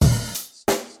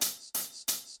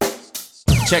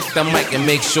Check the mic and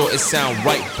make sure it sound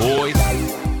right, boys.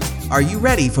 Are you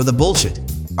ready for the bullshit?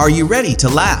 Are you ready to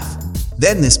laugh?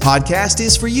 Then this podcast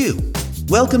is for you.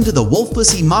 Welcome to the Wolf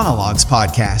Pussy Monologues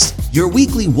podcast, your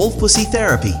weekly wolf pussy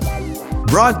therapy.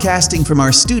 Broadcasting from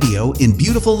our studio in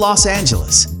beautiful Los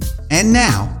Angeles. And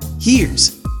now,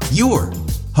 here's your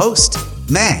host,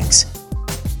 Mags.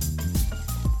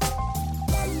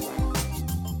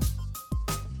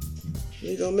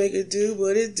 We're gonna make it do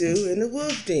what it do in the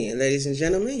wolf den, ladies and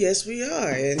gentlemen. Yes, we are.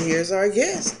 And here's our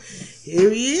guest.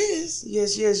 Here he is.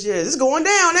 Yes. It's going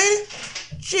down, ain't it?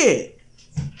 Shit.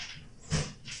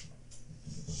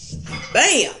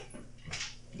 Bam.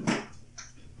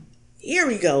 Here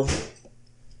we go.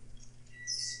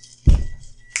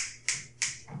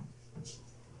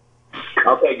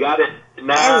 Okay, got it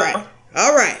now.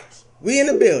 All right. We in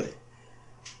the building.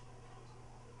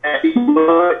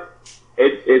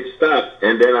 It stopped,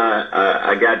 and then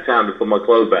I got time to put my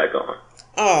clothes back on.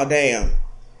 Oh, damn.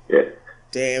 Yeah.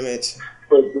 Damn it.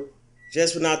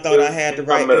 Just when I thought I had the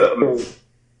right...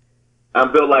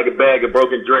 I'm built like a bag of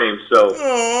broken dreams, so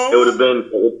Aww. It would have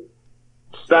been...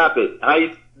 Stop it.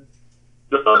 I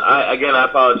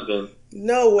apologize.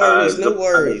 No worries.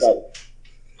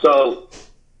 So,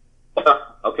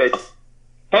 okay.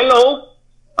 Hello.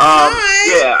 Hi.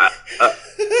 Yeah.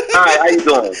 Hi, how you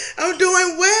doing? I'm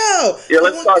doing well. Yeah,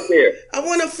 let's start there. I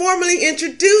want to formally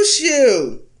introduce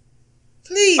you.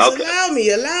 Please, okay. allow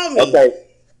me. Okay.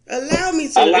 Allow me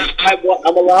to.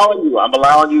 I'm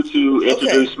allowing you to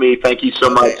introduce me. Thank you so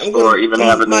much for even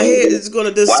having me. My head is going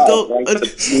to just go.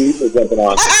 Thanks for jumping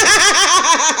on.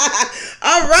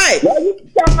 All right.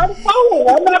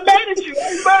 I'm not mad at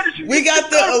you. We got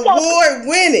the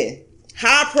award-winning,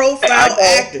 high-profile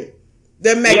actor,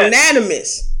 the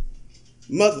magnanimous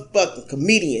motherfucking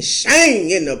comedian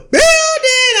Shane in the building.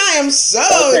 I am so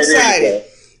excited.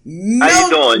 How you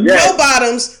doing? No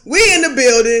bottoms. We in the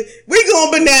building. We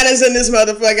going bananas in this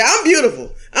motherfucker. I'm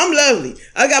beautiful. I'm lovely.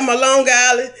 I got my Long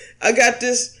Island. I got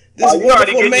this you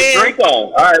already get your drink on.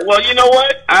 All right. Well, you know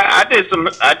what? I did some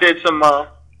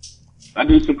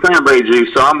cranberry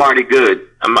juice, so I'm already good.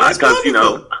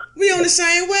 We on the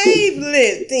same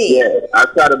wavelength then. Yeah. I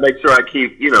try to make sure I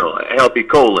keep a healthy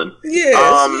colon.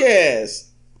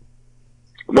 Yes.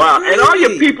 Wow. Really? And all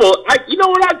your people, I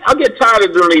get tired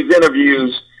of doing these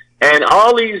interviews. And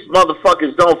all these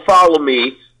motherfuckers don't follow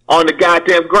me on the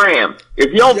goddamn gram.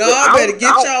 If y'all better get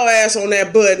your ass on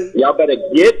that button. Y'all better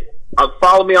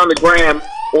follow me on the gram,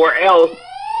 or else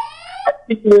I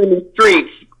keep you in the streets.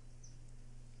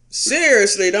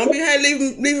 Seriously, don't be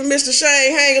leaving Mr.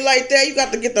 Shane hanging like that. You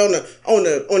got to get on the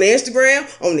Instagram,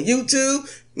 on the YouTube.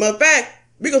 Matter of fact,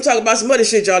 we're gonna talk about some other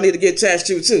shit y'all need to get attached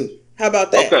to too. How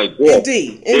about that? Okay, good.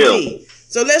 Indeed.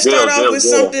 So let's start off with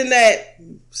something that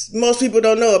most people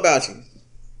don't know about you.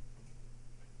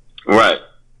 Right.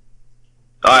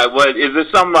 All right. Well, is there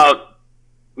something about?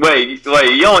 Wait.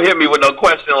 You don't hit me with no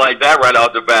question like that right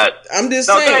off the bat. I'm just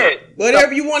saying.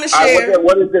 Whatever you want to share.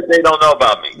 What is it they don't know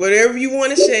about me? Whatever you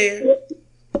want to share.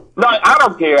 No, I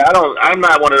don't care. I'm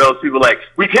not one of those people like,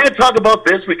 we can't talk about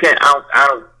this. We can't. I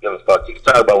don't give a fuck. You can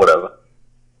talk about whatever.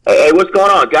 Hey, what's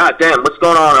going on? God damn, what's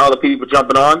going on? All the people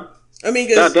jumping on. I mean,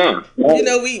 because,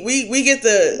 we get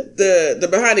the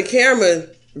behind the camera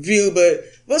view, but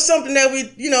what's something that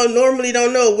we, normally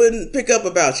don't know, wouldn't pick up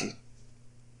about you?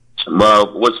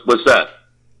 Well, what's that?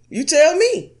 You tell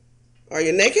me. Are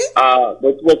you naked?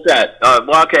 What's that?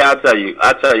 Well, okay, I'll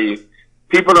tell you.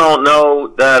 People don't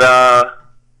know that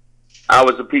I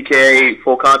was a PKA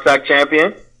full contact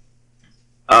champion.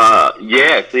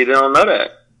 See, they don't know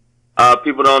that.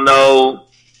 People don't know.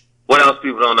 What else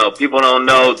people don't know? People don't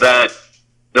know that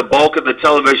the bulk of the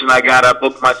television I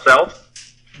booked myself.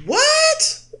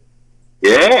 What?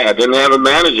 Yeah, I didn't have a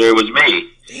manager. It was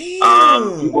me.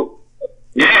 Damn.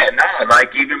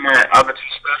 Like even my other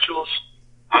two specials,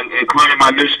 including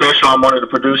my new special I'm one of the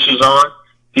producers on.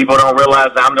 People don't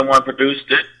realize I'm the one produced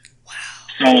it. Wow.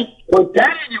 So put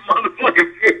that in your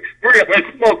motherfucking face.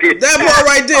 Really smoke it. That part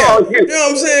right there. Oh, yeah. You know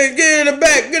what I'm saying? Get in the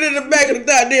back of the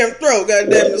goddamn throat.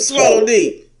 Goddamn, swallow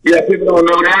deep. Yeah, people don't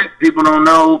know that. People don't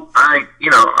know. I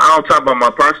don't talk about my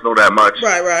personal that much.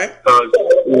 Right.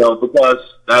 Because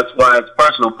that's why it's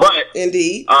personal. But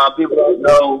indeed, people don't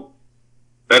know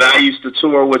that I used to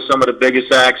tour with some of the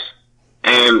biggest acts,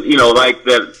 and like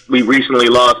that we recently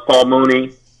lost Paul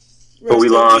Mooney. But we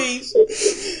lost.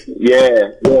 Yeah,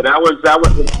 that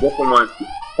was a different one.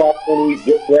 Paul Mooney,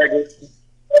 Dick Gregory.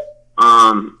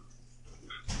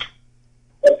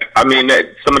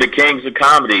 Some of the kings of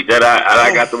comedy that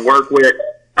I got to work with.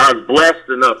 I was blessed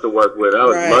enough to work with. I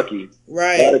was lucky.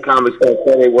 Right. A lot of comics that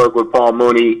say they work with Paul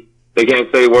Mooney. They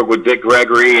can't say they work with Dick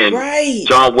Gregory and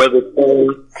John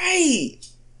Witherspoon. Right.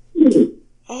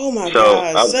 Oh my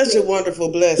God, such a wonderful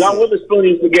blessing. John Witherspoon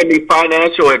used to give me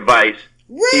financial advice.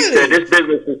 Really? He said, this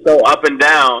business is so up and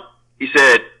down. He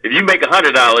said, if you make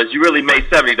 $100, you really made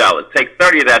 $70. Take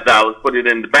 30 of that dollars, put it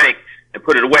in the bank, and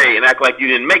put it away, and act like you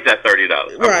didn't make that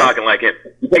 $30. I'm talking like it.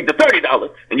 You take the $30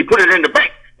 and you put it in the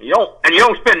bank, and you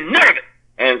don't spend none of it.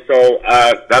 And so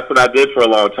that's what I did for a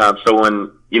long time. So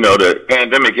when the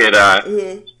pandemic hit, I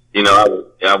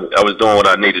was doing what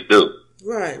I needed to do.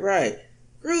 Right.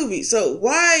 Groovy. So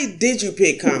why did you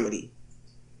pick comedy?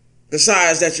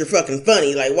 Besides that you're fucking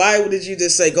funny, like why did you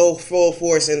just say go full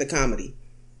force into comedy?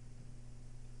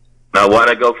 Now, why'd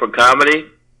I go for comedy?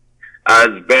 I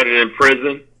was better in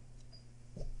prison.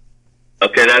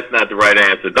 Okay, that's not the right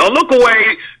answer. Don't look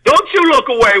away. Don't you look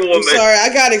away, woman. I'm sorry, I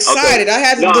got excited. Okay. I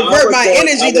had to divert my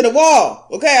energy to the wall.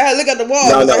 Okay, I had to look at the wall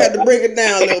because I had to bring it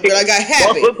down a little bit. I got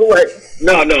happy. Don't look away.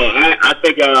 No. I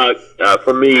think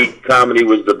for me, comedy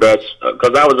was the best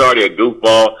because I was already a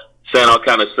goofball, saying all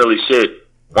kind of silly shit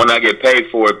when I get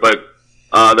paid for it. But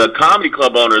the comedy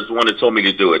club owner is the one that told me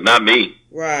to do it, not me.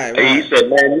 Right. He said,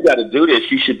 "Man, you got to do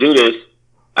this. You should do this."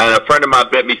 And a friend of mine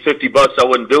bet me $50 I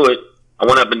wouldn't do it. I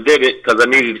went up and did it because I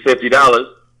needed $50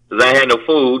 because I had no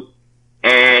food,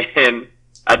 and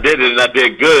I did it and I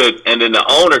did good. And then the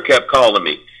owner kept calling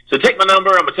me. So take my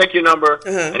number. I'm gonna take your number.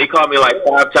 And he called me like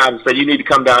 5 times and said, "You need to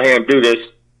come down here and do this.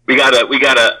 We got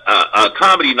a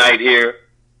comedy night here."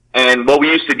 And what we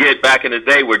used to get back in the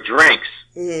day were drinks.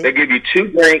 They give you 2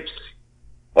 drinks,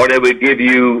 or they would give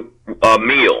you a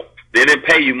meal. They didn't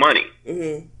pay you money.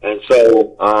 And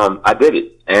so I did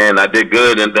it, and I did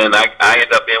good, and then I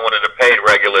ended up being one of the paid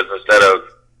regulars instead of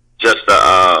just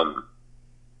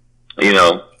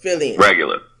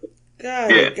regular.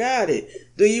 Got it.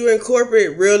 Do you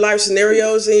incorporate real life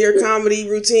scenarios in your comedy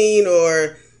routine,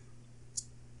 or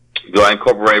do I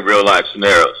incorporate real life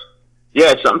scenarios?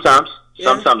 Yeah, sometimes. Yeah.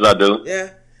 Sometimes I do.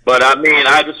 Yeah. But I mean,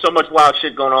 I just so much wild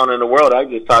shit going on in the world. I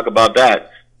just talk about that.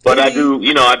 But I do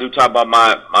talk about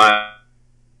my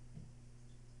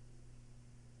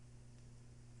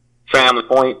family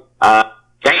point.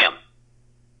 Damn.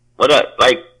 What up?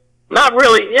 Like, not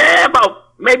really. Yeah,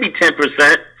 about maybe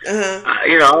 10%.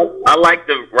 I like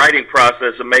the writing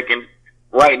process of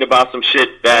writing about some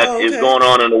shit that is going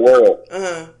on in the world.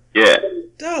 Yeah.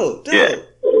 Dope. Yeah.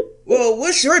 Well,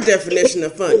 what's your definition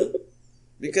of funny?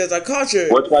 Because I caught your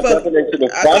definition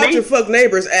of funny? I caught your fuck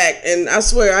neighbors act, and I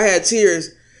swear I had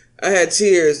tears. And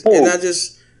I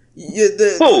just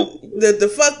the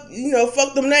fuck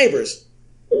fuck them neighbors.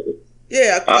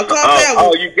 Yeah, I caught that one.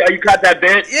 Oh, you caught that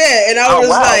bit? Yeah, and I was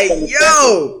like,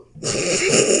 yo,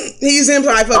 he's in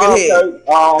my fucking head.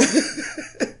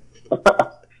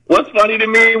 What's funny to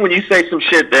me when you say some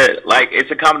shit that, like, it's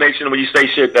a combination when you say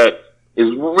shit that is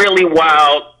really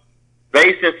wild,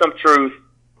 based in some truth,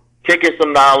 kicking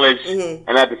some knowledge,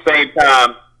 and at the same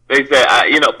time, they say,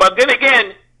 but then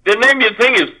again, the name of your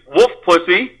thing is Wolf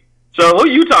Pussy. So who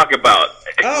you talking about?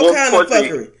 All kind of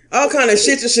fuckery. All kind of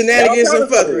shit and shenanigans and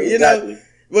fuckery, Exactly.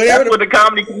 That's what the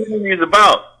comedy community is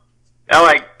about. I'm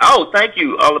like, oh, thank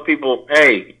you, all the people.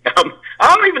 Hey, I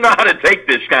don't even know how to take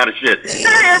this kind of shit. Hey,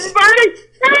 everybody.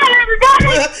 Hey, how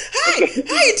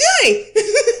you doing?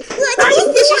 We're at the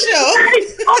Wolf Pussy Show.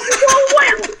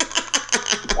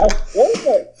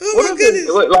 What my goodness.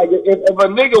 Like, if a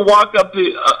nigga walked up to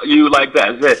you like that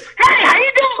and said, hey, how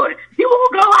you doing? You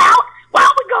want to go out? Why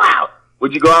don't we go out?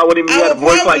 Would you go out with him? I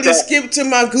would probably skip to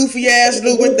my goofy ass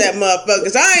Lou with that motherfucker,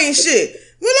 because I ain't shit.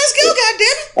 Well, let's go,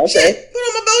 goddammit. Okay. Shit. Put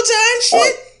on my bow tie and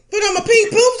shit. Put on my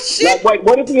pink boots. Shit. Wait,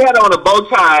 what if he had on a bow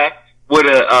tie with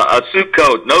a suit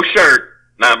coat, no shirt?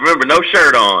 Now, remember, no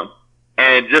shirt on,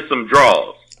 and just some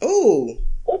drawers. Ooh.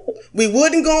 We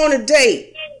wouldn't go on a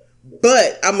date,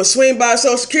 but I'm going to swing by a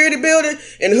Social Security building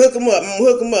and hook him up. I'm going to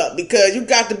hook him up, because you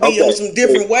got to be on some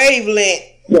different wavelength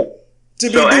to be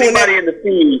doing anybody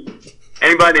that.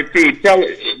 Anybody in the feed,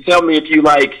 tell me if you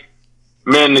like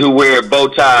men who wear a bow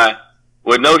tie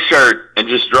with no shirt and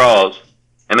just drawers,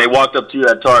 and they walked up to you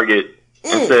at Target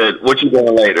and said, what you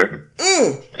doing later?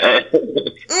 A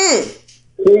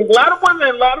lot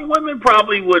of women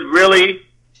probably would really,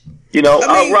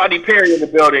 Rodney Perry in the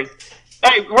building.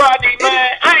 Hey, Rodney,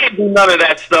 man, I ain't do none of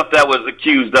that stuff that was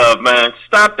accused of, man.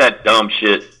 Stop that dumb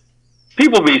shit.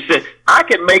 People be saying, I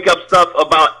can make up stuff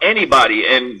about anybody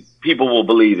and people will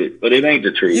believe it, but it ain't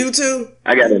the truth. You too?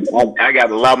 I got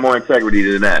a lot more integrity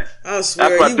than that. I swear.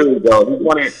 That's my dude,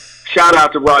 though. Shout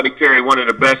out to Rodney Perry, one of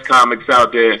the best comics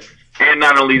out there. And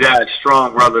not only that,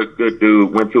 strong brother, good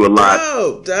dude, went through a lot.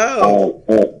 Dope.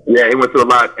 Yeah, he went through a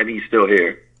lot, and he's still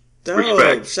here.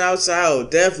 Respect. Shouts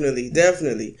out.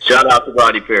 Definitely. Shout out to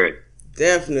Roddy Perry.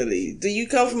 Definitely. Do you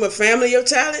come from a family of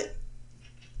talent?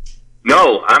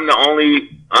 No, I'm the only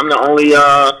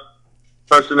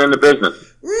person in the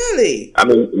business. Really? I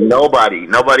mean, nobody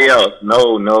else.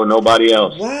 No, nobody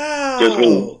else. Wow. Just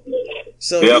me.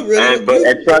 So yep. you really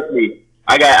and trust me,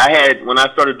 I had when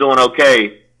I started doing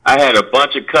okay, I had a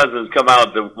bunch of cousins come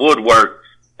out the woodwork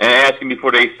and asking me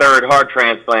for their third heart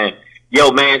transplant.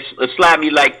 Yo, man, slap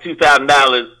me like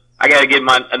 $2,000. I gotta get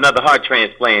another heart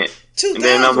transplant. $2,000? And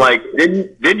then I'm like,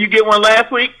 didn't you get one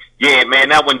last week? Yeah, man,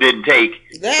 that one didn't take.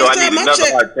 So I need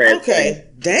another heart transplant. Okay,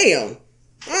 damn.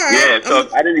 All right. Yeah, so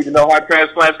I didn't even know heart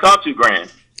transplants cost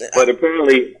 $2,000. But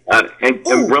apparently, and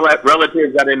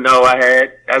relatives I didn't know I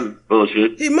had. That's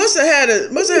bullshit. He must have had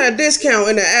a discount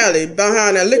in the alley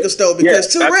behind that liquor store because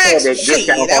 $2,000, shit,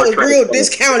 that was real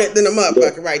discounted than a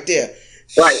motherfucker right there.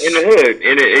 Right, in the hood.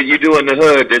 You do in the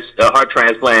hood, this heart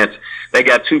transplants, they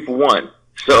got 2 for 1.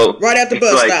 So right at the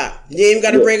bus stop. You ain't even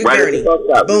got to bring a gurney.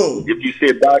 Boom. If you see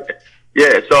a doctor.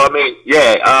 Yeah, so I mean,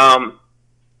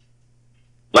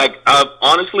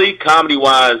 honestly,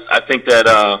 comedy-wise, I think that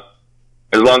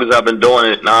as long as I've been doing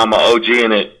it, now I'm an OG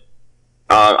in it,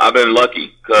 I've been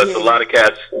lucky because a lot of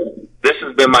cats, this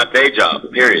has been my day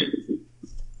job, period.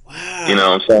 Wow. You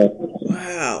know what I'm saying?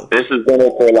 Wow. This has been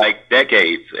it for like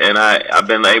decades, and I've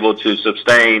been able to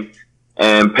sustain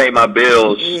and pay my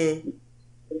bills, you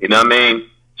know what I mean,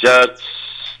 just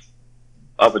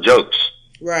off of jokes.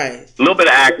 Right. A little bit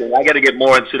of acting. I got to get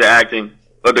more into the acting,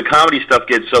 but the comedy stuff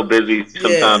gets so busy,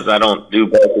 sometimes I don't do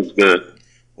both as good.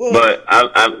 Well, but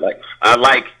I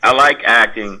like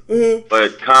acting,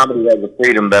 but comedy has a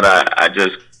freedom that I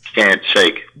just can't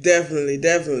shake.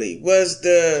 Definitely. Was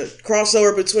the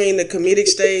crossover between the comedic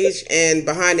stage and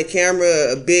behind the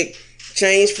camera a big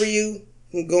change for you?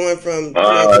 Going from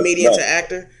comedian to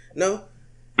actor? No?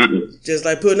 Mm-mm. Just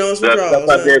like putting on some draws.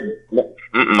 I did.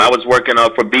 I was working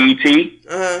for BET.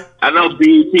 I know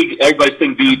BET, everybody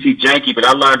think BET janky, but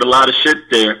I learned a lot of shit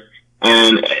there.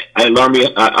 And I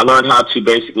learned how to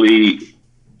basically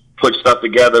put stuff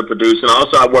together, produce. And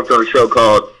also I worked on a show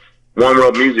called One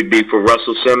World Music Beat for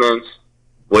Russell Simmons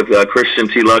with Christian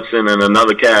T. Luxon and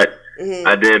another cat.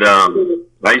 I did, I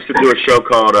used to do a show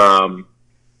called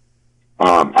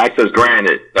Access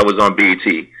Granted that was on BET.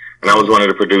 And I was one of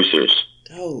the producers.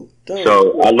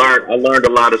 So I learned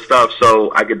a lot of stuff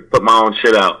so I could put my own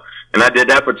shit out. And I did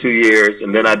that for 2 years.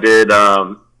 And then I did,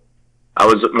 I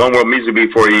was at One World Music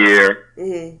Beat for a year.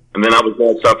 And then I was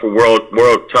doing stuff for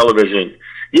World Television.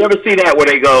 You ever see that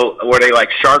where they like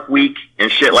Shark Week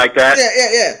and shit like that?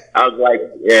 Yeah. I was like,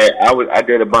 I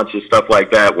did a bunch of stuff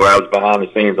like that where I was behind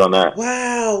the scenes on that.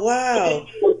 Wow.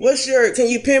 Can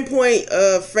you pinpoint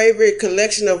a favorite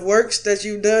collection of works that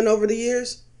you've done over the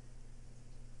years?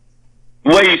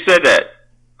 Well, you said that.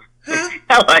 Huh?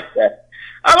 I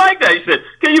like that. You said,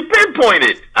 can you pinpoint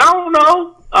it? I don't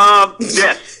know.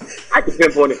 Yes, I can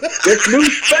pinpoint it. This new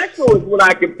special is what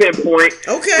I can pinpoint.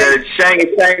 Okay. The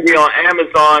Shangy Shangy on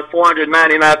Amazon,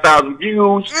 499,000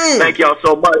 views. Thank y'all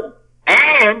so much.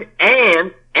 And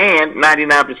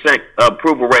 99%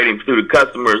 approval rating through the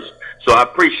customers. So I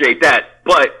appreciate that.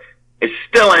 But it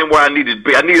still ain't where I needed to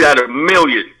be. I need that 1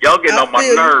 million. Y'all getting on my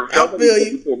nerves. I feel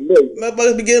you. My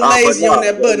buttons be getting lazy on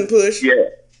that button push. Yeah.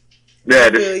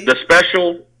 The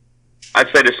special, I'd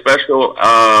say the special,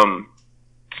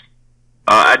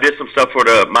 I did some stuff for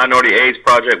the Minority AIDS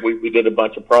Project. We did a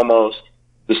bunch of promos.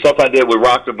 The stuff I did with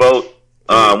Rock the Vote,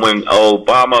 when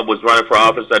Obama was running for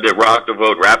office, I did Rock the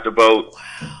Vote, Rap the Vote.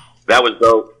 Wow. That was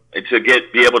dope. And to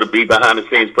be able to be behind the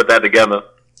scenes, put that together.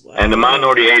 Wow. And the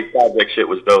Minority AIDS Project shit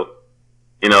was dope.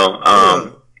 You know,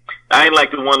 I ain't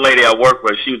like the one lady I worked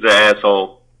with. She was an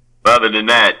asshole. But other than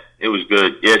that, it was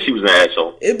good. Yeah, she was an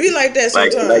asshole. It'd be like that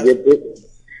sometimes.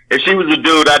 If she was a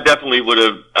dude, I definitely would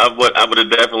have. I would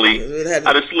have definitely.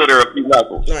 I'd have slid her a few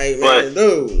knuckles.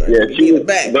 She was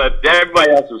back. But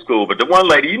everybody else was cool. But the one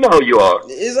lady, you know who you are.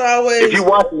 It's always. If you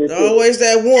watching it, always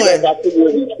that one.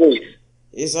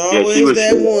 It's always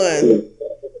that one.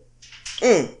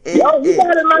 Yo, you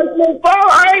got a nice little phone.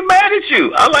 I ain't mad at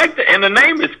you. I like the, and the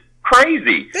name is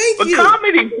crazy. Thank you.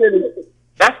 Comedy,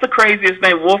 that's the craziest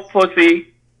name. Wolf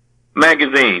Pussy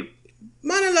Magazine.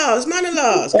 Monologues,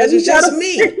 because it's just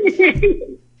me.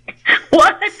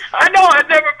 What? I know, I've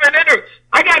never been interviewed.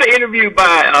 I got an interview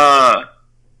by,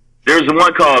 there's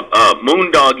one called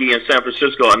Moondoggy in San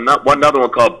Francisco, and another one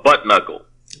called Butt Knuckle.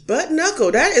 Butt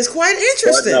Knuckle, that is quite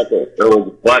interesting. Butt Knuckle. It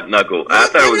was Butt Knuckle. I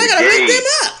thought it was a game. Look them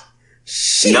up.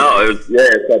 Shit. No, it's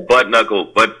a Butt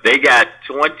Knuckle, but they got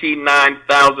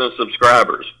 29,000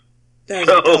 subscribers. That's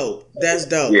dope. That's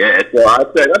dope. Yeah, so I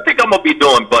think I'm gonna be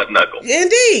doing butt knuckle.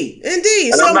 Indeed. And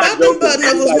So about them butt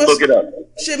knuckles look it up.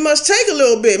 must take a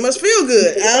little bit. Must feel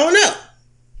good. I don't know.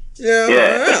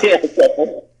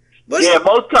 Yeah,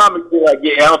 most comics be like,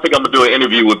 I don't think I'm gonna do an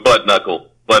interview with butt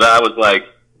knuckle. But I was like,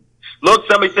 look,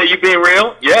 somebody said you being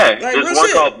real? Yeah. Like, there's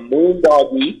one called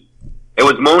Moondoggy. It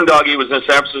was Moondoggy. It was in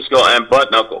San Francisco, and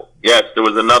butt knuckle. Yes, there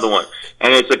was another one,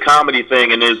 and it's a comedy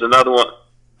thing. And there's another one.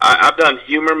 I've done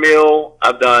Humor Mill.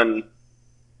 I've done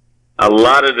a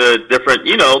lot of the different,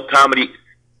 comedy,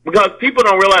 because people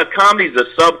don't realize comedy is a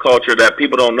subculture that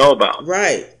people don't know about.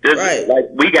 Right. Right. Like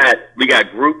we got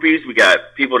groupies, we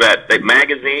got people that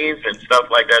magazines and stuff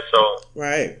like that. So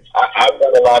right. I've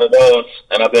done a lot of those,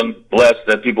 and I've been blessed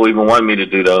that people even want me to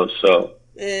do those. So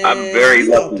I'm very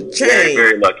lucky. Very,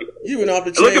 very lucky. You went off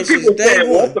the chain. Look at people saying,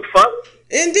 "What the fuck?"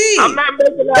 Indeed. I'm not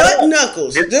making that butt up.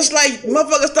 Knuckles. Just like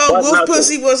motherfuckers thought wolf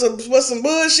pussy was some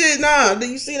bullshit. Nah, do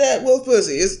you see that? Wolf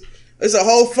pussy. It's a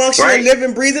whole functioning,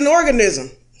 living, breathing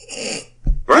organism.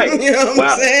 Right. You know what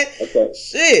I'm saying? Okay.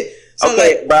 Shit. So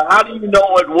but how do you know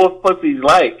what wolf pussy's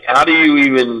like? How do you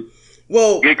even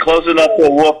get close enough to a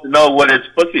wolf to know what its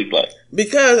pussy's like?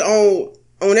 Because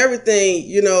on everything,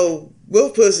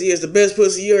 wolf pussy is the best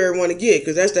pussy you ever want to get,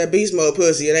 because that's that beast mode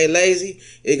pussy. It ain't lazy.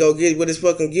 It go get what it's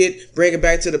fucking get, bring it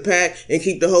back to the pack, and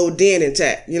keep the whole den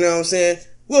intact. You know what I'm saying?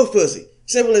 Wolf pussy.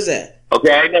 Simple as that.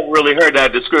 Okay, I never really heard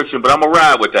that description, but I'm going to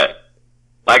ride with that.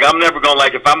 Like, I'm never going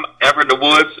to, if I'm ever in the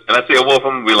woods and I see a wolf,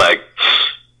 I'm going to be like,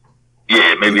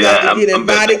 yeah, maybe you that. You get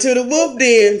invited to the wolf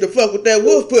den to fuck with that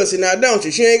wolf pussy now, don't you?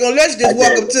 She ain't going to let you just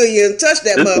walk up to you and touch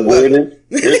that motherfucker.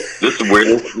 This is the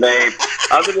weirdest name.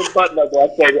 Other than butt knuckle, I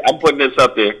say I'm putting this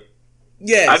up there.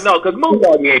 Yes. I know, because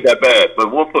Moondoggy ain't that bad, but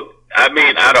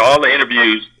out of all the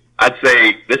interviews, I'd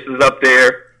say this is up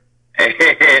there, and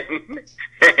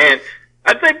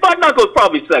I'd say butt knuckle is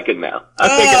probably second now. I'm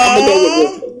going to go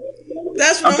with this.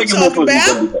 That's what I'm talking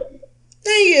about.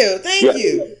 Thank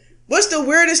you. What's the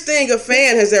weirdest thing a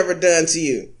fan has ever done to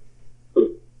you?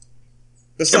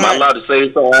 Am I allowed to say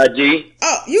this on IG?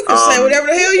 Oh, you can say whatever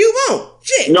the hell you want.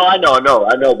 Shit. No, I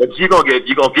know, but you're gonna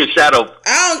get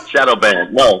shadow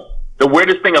banned. No. The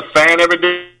weirdest thing a fan ever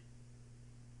did?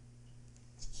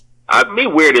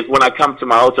 Weird is when I come to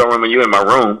my hotel room and you're in my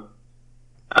room.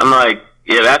 I'm like,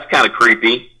 yeah, that's kind of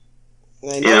creepy.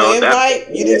 Like, no invite?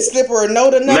 You didn't slip her a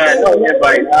note or nothing? No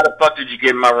invite. How the fuck did you get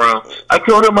in my room? I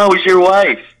told him I was your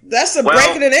wife. That's a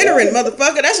breaking and entering,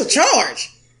 motherfucker. That's a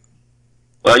charge.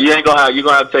 Well, you're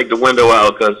gonna have to take the window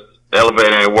out because the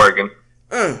elevator ain't working.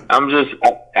 I'm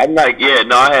like,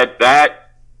 I had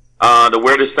that. The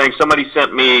weirdest thing, somebody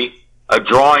sent me a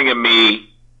drawing of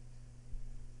me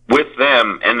with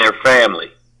them and their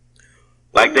family.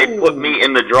 Like, they put me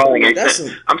in the drawing.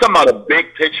 I'm talking about a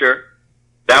big picture.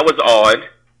 That was odd,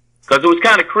 because it was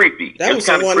kind of creepy. That was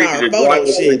kind of creepy. Photo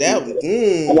shit.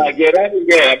 I'm like,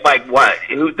 I'm like, what?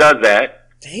 Who does that?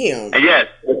 Damn. And yes,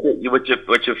 what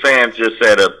your fans just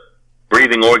said, a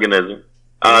breathing organism.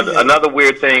 Another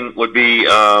weird thing would be,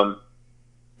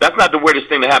 that's not the weirdest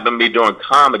thing that happened to me during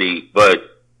comedy, but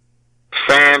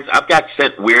fans, I've got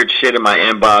sent weird shit in my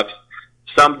inbox.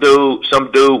 Some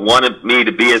dude wanted me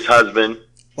to be his husband.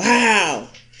 Wow.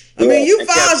 I mean, you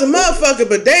fine as a motherfucker,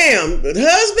 but damn,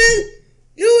 husband?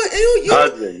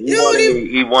 Husband.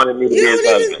 He wanted me to be his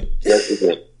husband. Yes, he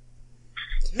did.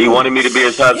 He wanted me to be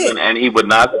his husband, and he would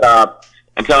not stop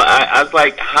until I was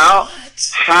like, how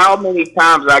many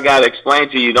times I got to explain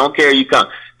to you, don't care, you come.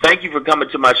 Thank you for coming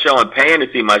to my show and paying to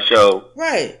see my show.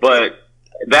 Right. But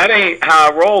that ain't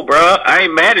how I roll, bro. I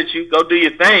ain't mad at you. Go do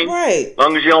your thing. Right. As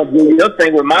long as you don't do your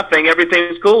thing with my thing,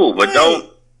 everything's cool. But don't.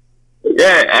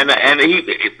 Yeah, and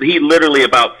he literally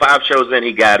about 5 shows in,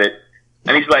 he got it,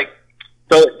 and he's like,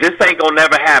 so this ain't gonna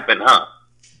never happen, huh?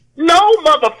 No,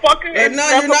 motherfucker. And no,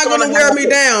 you're not gonna wear me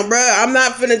down, bro. I'm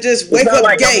not finna just wake up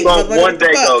gay. One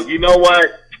day go, you know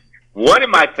what? What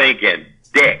am I thinking?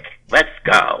 Dick. Let's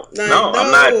go. No,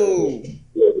 I'm not.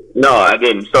 No, I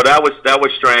didn't. So that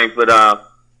was strange, but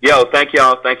thank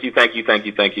y'all. Thank you.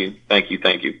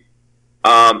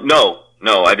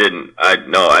 No, I didn't. I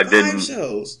didn't. 5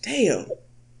 shows. Damn.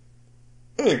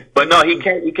 But no, he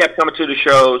kept coming to the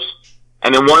shows,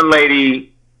 and then one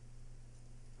lady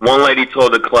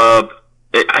told the club,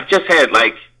 I just had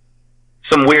like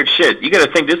some weird shit. You got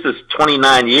to think this is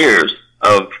 29 years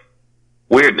of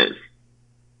weirdness.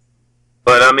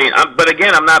 But I mean,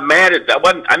 I'm not mad at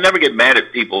that. I never get mad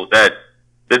at people that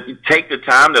take the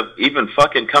time to even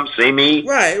fucking come see me.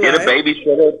 Right. Get a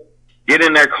babysitter. Get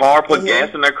in their car, put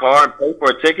gas in their car, and pay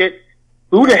for a ticket.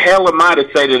 Who the hell am I to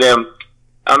say to them,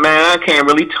 man, I can't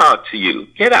really talk to you.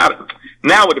 Get out.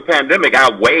 Now with the pandemic, I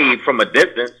wave from a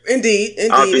distance. Indeed,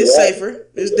 it's safer.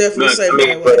 It's definitely safer.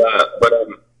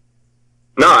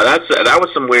 No, that was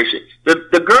some weird shit.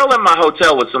 The girl in my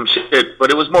hotel was some shit,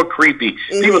 but it was more creepy.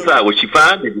 Mm-hmm. People thought, was she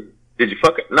fine? Did you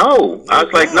fuck her? No. I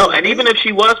was like, no. And even if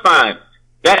she was fine,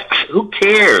 who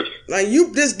cares? Like,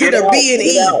 you just get a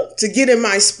B&E to get in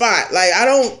my spot. Like, I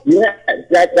don't. Yeah,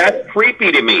 that's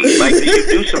creepy to me. Like, you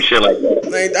do some shit like that.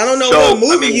 Like, I don't know what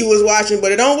movie you was watching,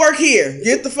 but it don't work here.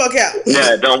 Get the fuck out.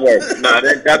 Yeah, it don't work. No,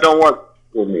 that don't work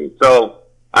with me. So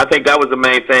I think that was the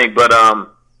main thing. But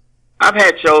I've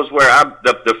had shows where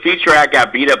the feature act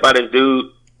got beat up by this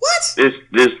dude. What?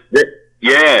 This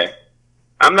yeah.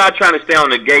 I'm not trying to stay on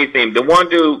the gay theme. The one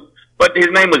dude, but his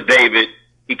name was David.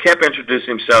 He kept introducing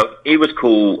himself. He was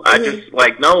cool. I just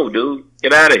no, dude,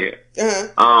 get out of here.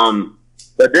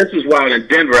 But this was while in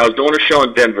Denver. I was doing a show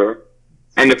in Denver,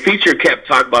 and the feature kept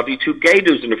talking about these two gay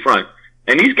dudes in the front.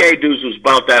 And these gay dudes was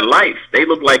about that life. They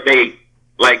looked like they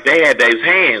had those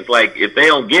hands. Like, if they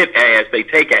don't get ass, they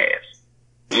take ass.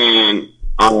 And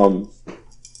no,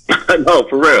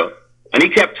 for real. And he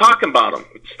kept talking about them.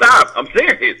 Stop, I'm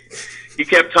serious. He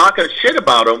kept talking shit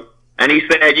about them. And he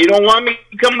said, you don't want me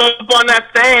to come up on that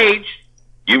stage.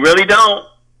 You really don't.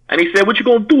 And he said, what you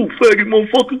gonna do, faggot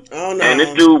motherfucker? Oh, no. And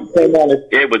this dude came on,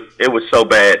 it was so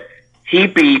bad. He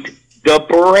beat the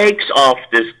brakes off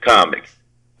this comic.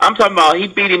 I'm talking about he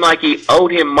beat him like he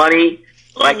owed him money,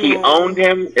 like he owned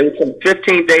him. It was some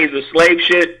 15 days of slave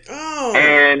shit. Oh.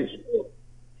 And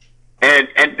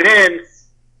then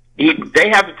they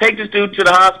have to take this dude to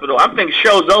the hospital. I'm thinking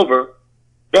show's over.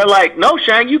 They're like, no,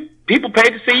 Shang, people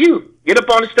paid to see you. Get up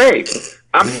on the stage.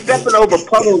 I'm stepping over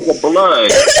puddles of blood.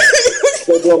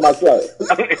 Still doing my show.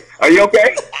 Are you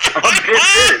okay? I'm just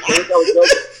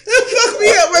fuck me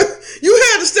up, bro. You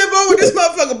had to step over this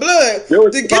motherfucker blood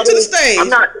to get to the stage.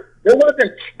 There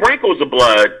wasn't sprinkles of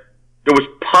blood. There was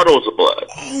puddles of blood.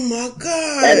 Oh my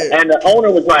God. And the owner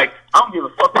was like, I don't give a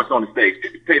fuck what's on the stage.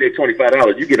 People pay their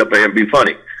 $25. You get up there and be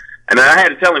funny. And I had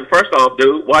to tell him, first off,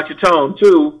 dude, watch your tone.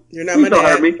 Two, you're not my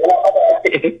dad. Me.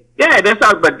 Yeah, that's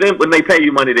how. But then when they pay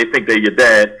you money, they think they're your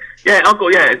dad. Yeah,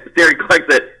 Uncle. Yeah, Terry Clark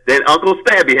said. Then Uncle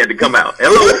Stabby had to come out.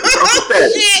 Hello, Uncle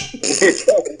Stabby.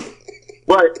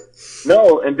 But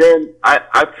no, and then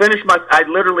I finished I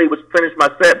literally was finished my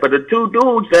set. But the two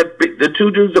dudes that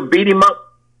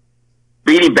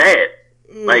beat him bad,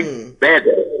 like bad.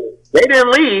 They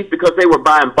didn't leave because they were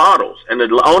buying bottles. And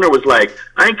the owner was like,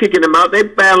 I ain't kicking them out. They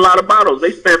bought a lot of bottles.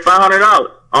 They spent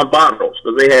 $500 on bottles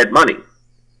because they had money.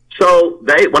 So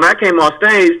when I came on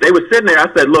stage, they were sitting there. I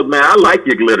said, look, man, I like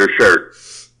your glitter shirt.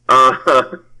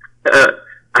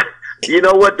 You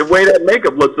know what? The way that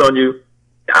makeup looks on you,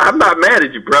 I'm not mad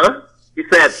at you, bruh. He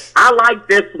said, I like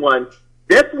this one.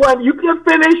 This one, you can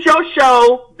finish your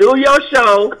show, do your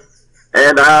show.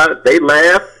 And they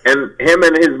laughed. And him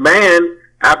and his man,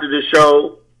 after the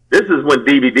show, this is when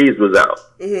DVDs was out.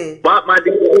 Mm-hmm. Bought my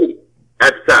DVD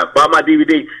at the time. Bought my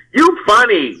DVD. You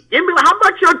funny. Give me, how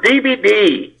much your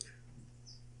DVD?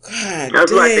 God damn.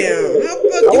 How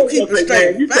fuck you keep a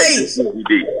straight face?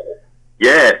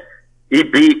 Yeah. He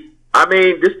beat,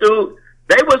 this dude,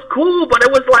 they was cool, but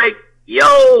it was like,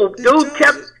 yo, dude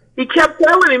kept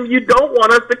telling him, you don't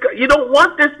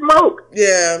want this smoke.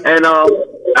 Yeah. And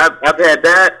I've had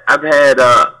that. I've had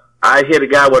I hit a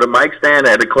guy with a mic stand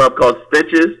at a club called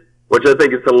Stitches, which I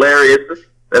think is hilarious.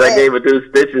 That I gave a dude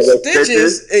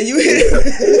Stitches. And you hit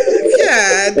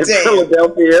God in damn.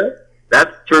 Philadelphia.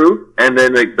 That's true. And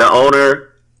then the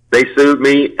owner, they sued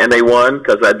me and they won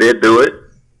because I did do it.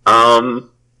 And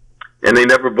they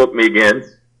never booked me again.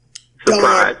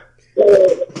 Surprise.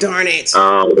 Darn it.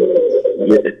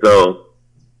 Yeah, so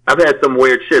I've had some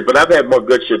weird shit, but I've had more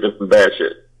good shit than some bad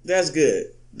shit. That's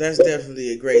good. That's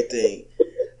definitely a great thing.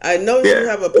 I know you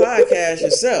have a podcast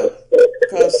yourself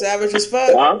called Savage as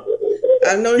Fuck.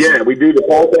 I know. Yeah, we do. The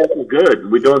podcast is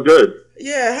good. We're doing good.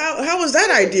 Yeah, how was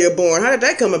that idea born? How did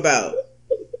that come about?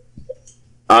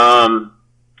 I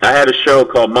had a show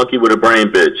called Monkey with a Brain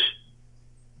Bitch.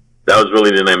 That was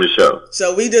really the name of the show.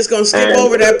 So we just gonna skip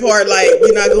over that part, like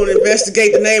we're not gonna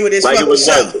investigate the name of this fucking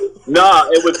show. No,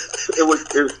 it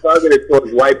was targeted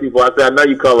towards white people. I said, I know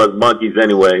you call us monkeys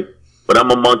anyway, but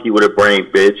I'm a monkey with a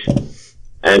brain, bitch.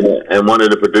 And one of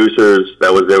the producers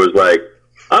that was there was like,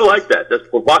 I like that. That's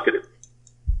provocative.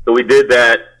 So we did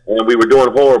that, and we were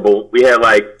doing horrible. We had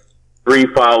like 3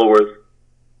 followers,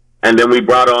 and then we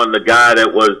brought on the guy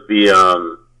that was the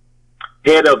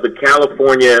head of the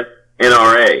California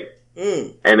NRA.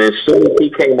 And as soon as he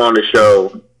came on the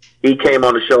show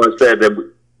and said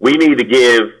that we need to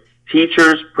give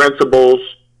teachers, principals,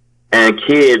 and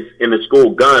kids in the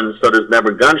school guns, so there's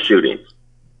never gun shootings.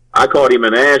 I called him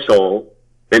an asshole.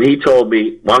 Then he told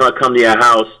me, why don't I come to your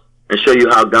house and show you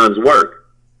how guns work?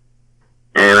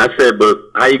 And I said, but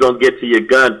how you going to get to your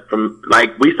gun from,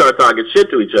 like, we started talking shit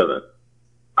to each other.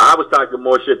 I was talking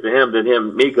more shit to him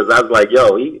than me, because I was like,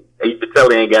 yo, he could tell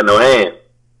he ain't got no hand.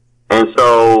 And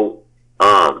so,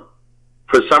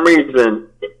 for some reason,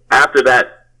 after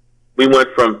that, we went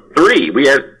from 3. We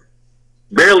had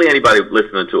barely anybody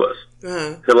listening to us.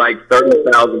 To like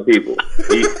 30,000 people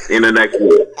in the next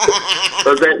week.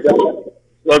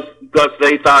 Because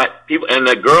they thought people, and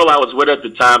the girl I was with at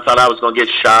the time thought I was going to get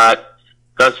shot.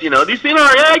 Because, you know, these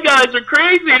NRA guys are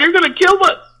crazy. They're going to kill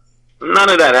us. None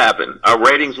of that happened. Our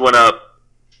ratings went up.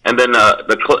 And then it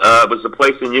was the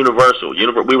place in Universal.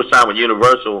 We were signed with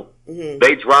Universal. Mm-hmm.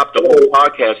 They dropped the whole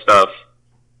podcast stuff.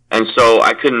 And so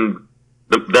I couldn't,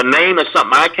 the name is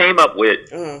something I came up with.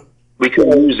 We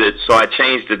couldn't use it, so I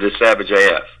changed it to Savage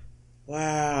AF.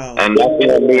 Wow. And that's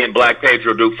what me and Black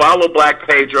Pedro do. Follow Black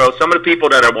Pedro. Some of the people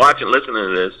that are watching, listening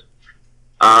to this,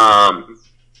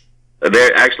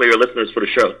 they actually are listeners for the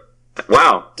show.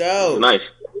 Wow. Dope. Nice.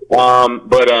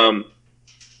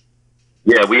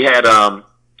 Yeah, we had,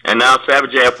 and now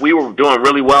Savage AF, we were doing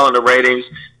really well in the ratings.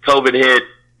 COVID hit.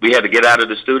 We had to get out of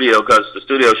the studio because the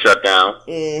studio shut down.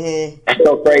 Mm-hmm. That's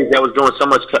so crazy. I was doing so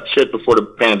much shit before the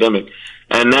pandemic.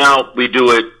 And now we do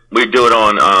it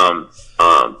on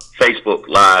Facebook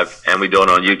Live, and we do it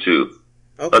on YouTube.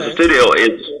 Okay. But the studio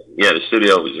is, the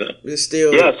studio is. It's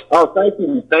still. Yes. Oh,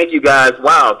 thank you guys.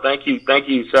 Wow, thank you,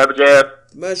 Savage AF.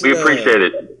 Much we love. appreciate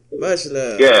it. Much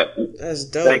love. Yeah, that's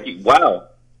dope. Thank you. Wow,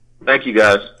 thank you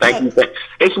guys. Thank you.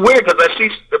 It's weird because I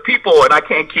see the people and I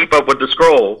can't keep up with the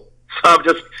scroll. So I'm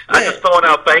just throwing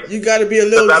out thank you. You got to be a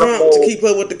little drunk to keep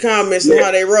up with the comments and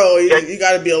how they roll. You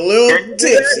got to be a little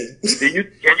tipsy. Can you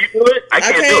do it? I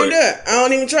can't do it. I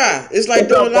don't even try. It's like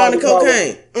doing a line of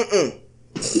cocaine.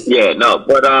 Yeah, no.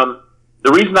 But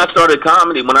the reason I started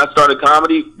comedy, when I started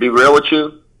comedy, be real with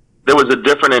you, there was a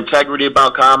different integrity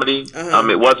about comedy.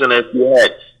 It wasn't as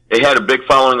they had a big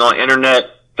following on internet.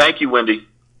 Thank you, Wendy.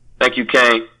 Thank you,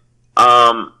 Kane.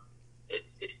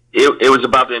 It was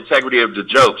about the integrity of the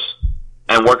jokes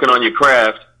and working on your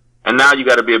craft. And now you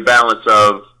got to be a balance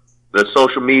of the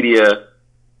social media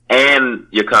and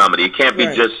your comedy. It can't be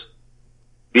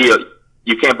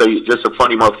you can't be just a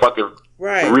funny motherfucker.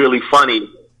 Right. Really funny.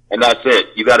 And that's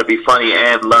it. You got to be funny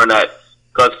and learn that.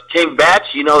 Because King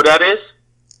Batch, you know who that is?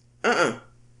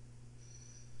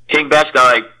 King Batch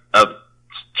got like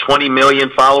 20 million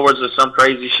followers or some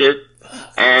crazy shit.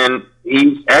 And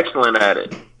he's excellent at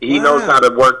it. He knows how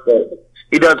to work that.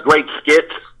 He does great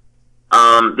skits.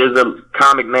 There's a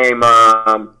comic named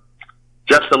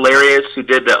Just Hilarious who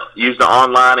used the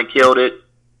online and killed it.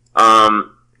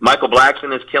 Michael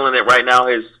Blackson is killing it right now.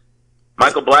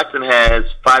 Michael Blackson has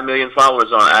 5 million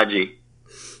followers on IG.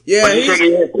 Yeah,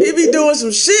 he be doing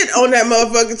some shit on that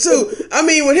motherfucker too. I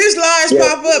mean, when his lives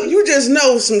pop up, you just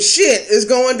know some shit is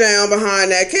going down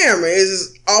behind that camera.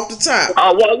 It's off the top.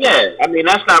 Oh, well, yeah. I mean,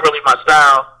 that's not really my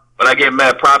style, but I give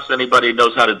mad props to anybody who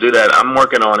knows how to do that. I'm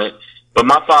working on it. But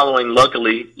my following,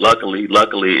 luckily,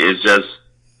 is just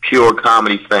pure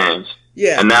comedy fans.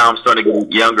 Yeah. And now I'm starting to get a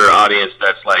younger audience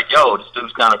that's like, yo, this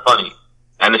dude's kind of funny.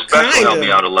 And the special helped me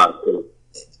out a lot, too.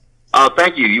 Oh,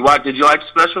 thank you. Did you like the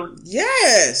special?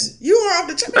 Yes. You are off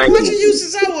the top. I've been watching you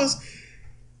since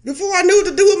before I knew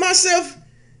to do it myself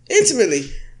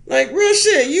intimately. Like, real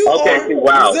shit. You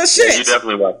are the shit. You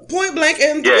definitely watch. Point blank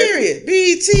and period.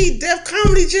 BET, Def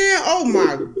Comedy Jam. Oh,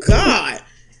 my God.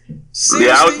 Seriously?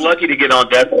 Yeah, I was lucky to get on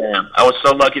Def Jam. I was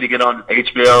so lucky to get on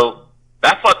HBO.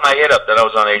 That fucked my head up that I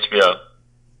was on HBO.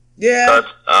 Yeah.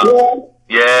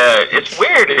 It's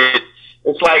weird.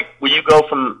 It's like when you go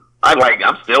from...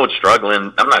 I'm still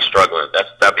struggling. I'm not struggling.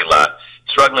 That'd be a lot.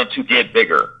 Struggling to get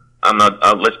bigger. I'm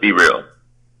not, let's be real.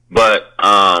 But,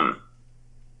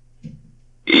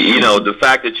 the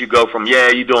fact that you go from,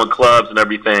 you're doing clubs and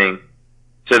everything,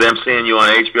 to them seeing you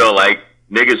on HBO, like,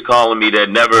 niggas calling me that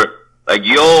never, like,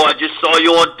 yo, I just saw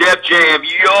you on Def Jam.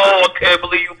 Yo, I can't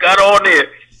believe you got on there.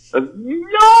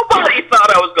 Nobody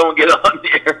thought I was going to get on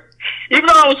there. Even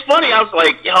though it was funny, I was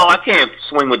like, yo, I can't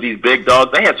swing with these big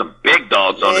dogs. They had some big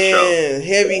dogs on the show.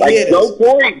 Heavy hitters.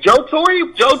 Joe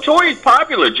Torre is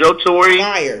popular. Joe Torre.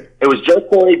 Fire. It was Joe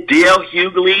Torre, D.L.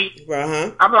 Hughley.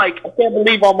 Uh-huh. I'm like, I can't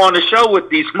believe I'm on the show with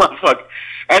these motherfuckers.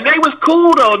 And they was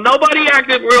cool, though. Nobody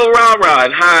acted real rah-rah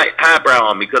and highbrow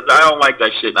on me because I don't like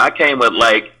that shit. And I came with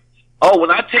like, when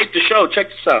I take the show, check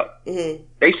this out. Mm-hmm.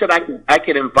 They said I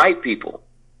could invite people.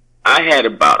 I had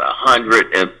about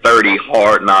 130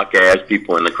 hard knock ass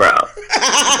people in the crowd.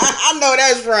 I know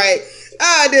that's right.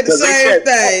 I did the same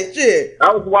thing. Shit.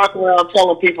 I was walking around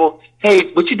telling people,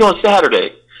 "Hey, what you doing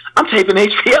Saturday?" I'm taping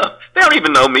HBO. They don't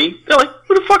even know me. They're like,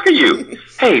 "Who the fuck are you?"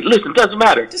 Hey, listen, doesn't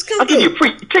matter. Just come I'll give you a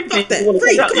free ticket.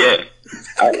 Free. Yeah.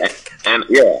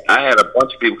 I had a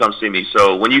bunch of people come see me.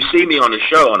 So when you see me on the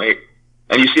show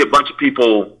and you see a bunch of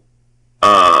people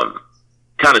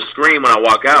kind of scream when I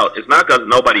walk out, it's not because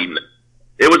nobody.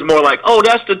 It was more like, "Oh,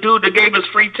 that's the dude that gave us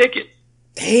free ticket."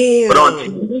 Damn. But on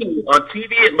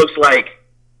TV, it looks like,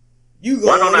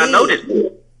 why don't I notice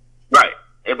it? Right.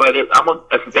 But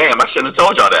damn, I shouldn't have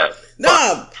told y'all that.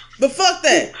 Nah, but fuck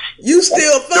that. You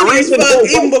still funny as fuck,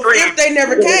 even if they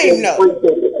never came, though.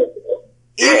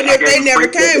 Even if they never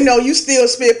came, though, you still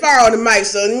spit fire on the mic,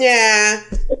 so yeah.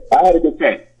 I had a good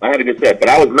set. But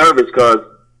I was nervous because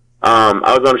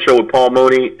I was on a show with Paul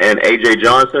Mooney and AJ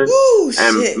Johnson. Ooh,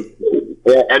 shit.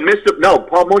 And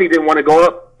Paul Mooney didn't want to go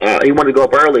up. He wanted to go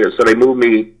up earlier, so they moved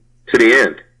me to the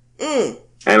end.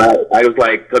 And I was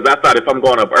like, because I thought if I'm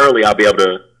going up early, I'll be able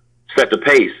to set the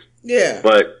pace. Yeah.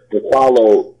 But to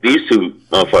follow these two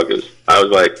motherfuckers, I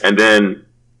was like, and then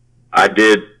I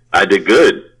did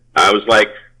good. I was like,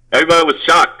 everybody was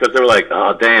shocked because they were like,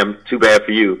 "Oh, damn, too bad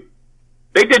for you."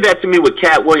 They did that to me with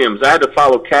Cat Williams. I had to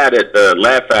follow Cat at the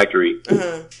Laugh Factory.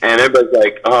 And everybody's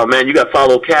like, "Oh, man, you got to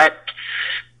follow Cat?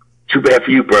 Too bad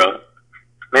for you, bro."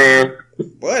 Man.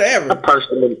 Whatever. I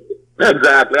punched him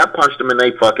in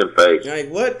their fucking face. Like,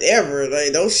 whatever.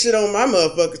 Like, don't shit on my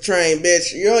motherfucking train,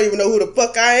 bitch. You don't even know who the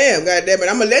fuck I am. Goddamn it,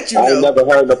 I'm gonna let you know. I never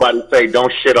heard nobody say,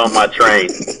 "Don't shit on my train."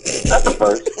 That's the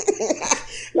first.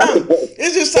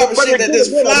 It's just type of shit that just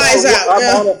flies out.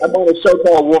 I'm on a show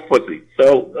called Wolf Pussy.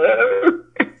 So,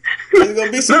 there's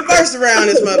gonna be some firsts around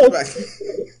this motherfucker.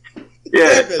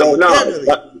 Yeah, so no.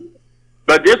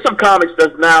 But there's some comics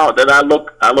that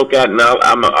I look at now.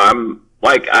 I'm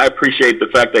like, I appreciate the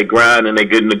fact they grind and they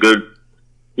get in a good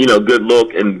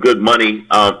look and good money.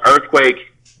 Earthquake,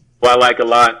 who I like a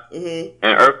lot, and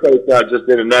Earthquake just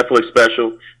did a Netflix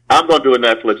special. I'm gonna do a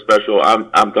Netflix special.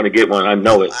 I'm gonna get one. I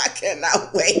know it. I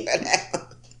cannot wait for that.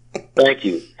 Thank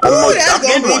you. That's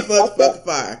gonna be fucking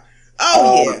fire.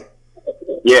 Oh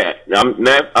yeah.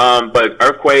 But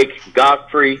Earthquake,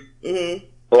 Godfrey, who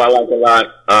I like a lot.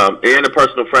 And a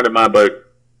personal friend of mine, but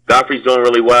Godfrey's doing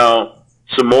really well.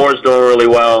 Samore's doing really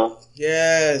well.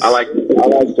 Yes. I like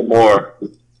Samore.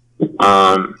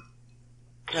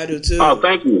 I do too. Oh,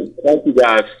 thank you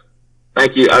guys.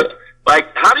 Thank you.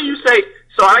 How do you say?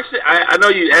 So actually, I know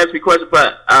you asked me questions,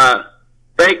 but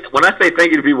when I say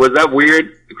thank you to people, was that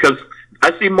weird? Because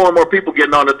I see more and more people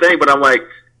getting on the thing, but I'm like,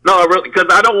 no, I really, because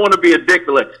I don't want to be a dick.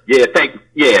 But thank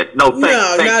you. No,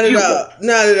 not at all.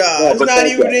 Not at all. It's not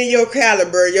even in your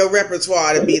caliber, your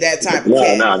repertoire to be that type of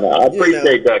cat. No. I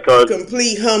appreciate that. Cause,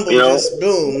 complete humble, just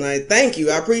boom. Like, thank you.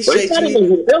 I appreciate but it's you.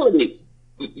 Not humility.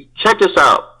 Check this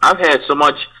out. I've had so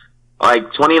much. Like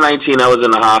 2019, I was in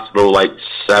the hospital like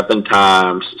 7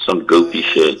 times. Some goofy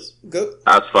shit.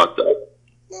 I was fucked up,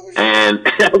 and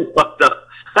I was fucked up.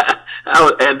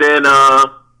 And then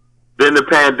the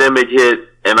pandemic hit,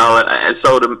 and all that. And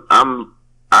so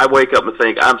I wake up and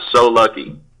think I'm so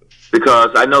lucky because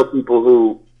I know people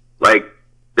who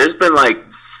there's been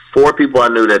 4 people I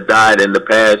knew that died in the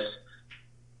past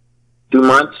 2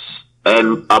 months,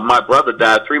 and my brother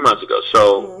died 3 months ago.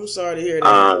 So I'm sorry to hear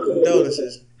that.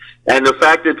 Condolences. And the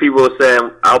fact that people are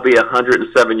saying I'll be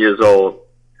 107 years old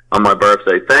on my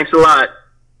birthday. Thanks a lot,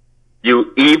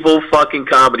 you evil fucking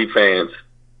comedy fans.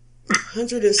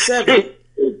 107.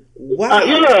 Wow.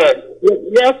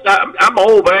 Yes, I'm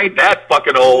old, but I ain't that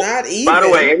fucking old. Not even. By the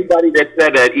way, anybody that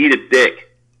said that, eat a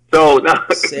dick. So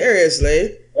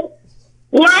seriously.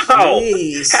 Wow.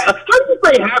 Jeez. How do you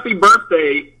say happy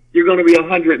birthday? You're going to be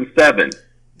 107.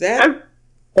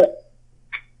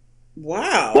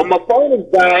 Wow. Well, my phone is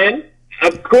dying.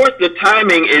 Of course, the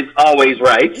timing is always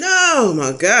right. No,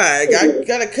 my God. I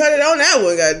got to cut it on that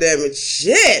one, goddammit.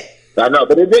 Shit. I know,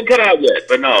 but it didn't cut out yet.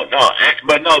 But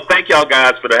no, thank y'all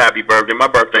guys for the happy birthday. My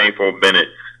birthday ain't for a minute.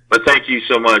 But thank you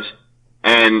so much.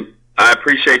 And I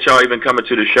appreciate y'all even coming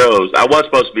to the shows. I was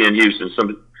supposed to be in Houston.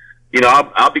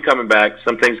 I'll be coming back.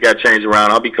 Some things got changed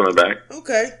around. I'll be coming back.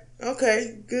 Okay.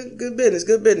 Good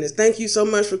business. Thank you so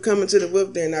much for coming to the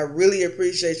Whip Day, and I really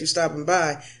appreciate you stopping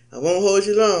by. I won't hold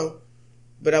you long,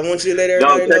 but I want you to let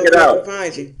everybody know where I can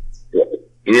find you.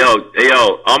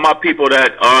 Yo, all my people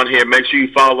that are on here, make sure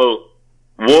you follow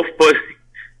Wolf Pussy.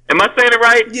 Am I saying it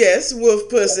right? Yes, Wolf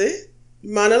Pussy.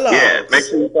 Monologues. Yeah, make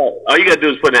sure you follow. All you gotta do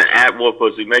is put in @Wolf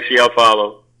Pussy. Make sure y'all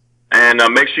follow. And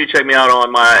make sure you check me out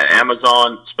on my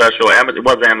Amazon special. It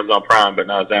wasn't Amazon Prime, but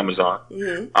now it's Amazon.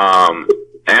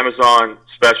 Amazon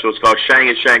special. It's called Shang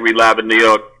and Shangri Live in New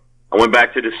York. I went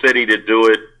back to the city to do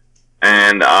it.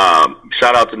 And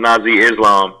shout out to Nazi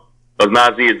Islam, because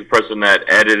Nazi is the person that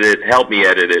helped me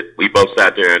edit it. We both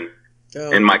sat there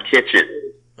in my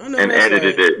kitchen and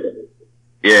edited it.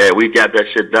 Yeah, we got that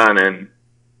shit done. And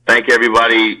thank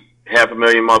everybody,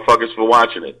 500,000 motherfuckers, for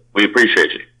watching it. We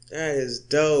appreciate you. That is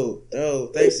dope.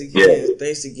 Thanks again. Yeah.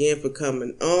 Thanks again for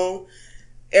coming on.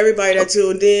 Everybody that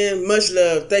tuned in, much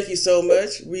love. Thank you so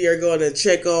much. We are going to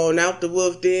check on out the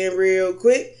Wolf Den real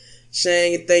quick.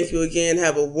 Shane, thank you again.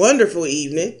 Have a wonderful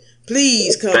evening.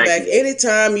 Please come back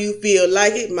anytime you feel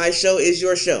like it. My show is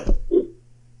your show.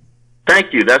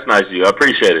 Thank you. That's nice of you. I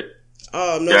appreciate it.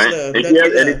 Oh, no love. And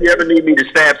if you ever need me to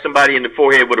stab somebody in the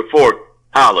forehead with a fork,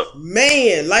 holler.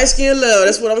 Man, light skin love.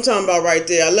 That's what I'm talking about right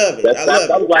there. I love it. That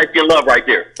was light skin love right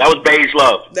there. That was beige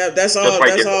love. That's all.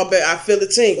 That's all. I feel the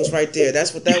tingles right there.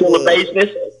 That's what that was. You feel the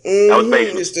beigeness? That was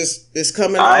beigeness. It's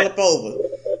coming all up over.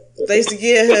 Thanks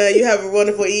again, hun. You have a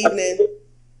wonderful evening.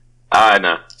 All right,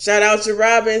 now. Shout out to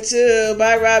Robin too.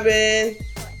 Bye, Robin.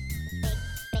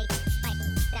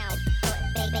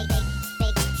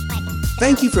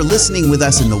 Thank you for listening with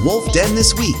us in the Wolf Den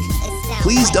this week.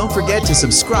 Please don't forget to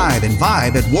subscribe and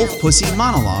vibe at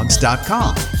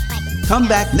wolfpussymonologues.com. Come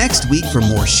back next week for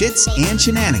more shits and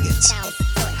shenanigans.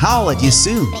 Howl at you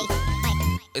soon.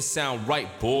 It sound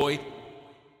right, boy.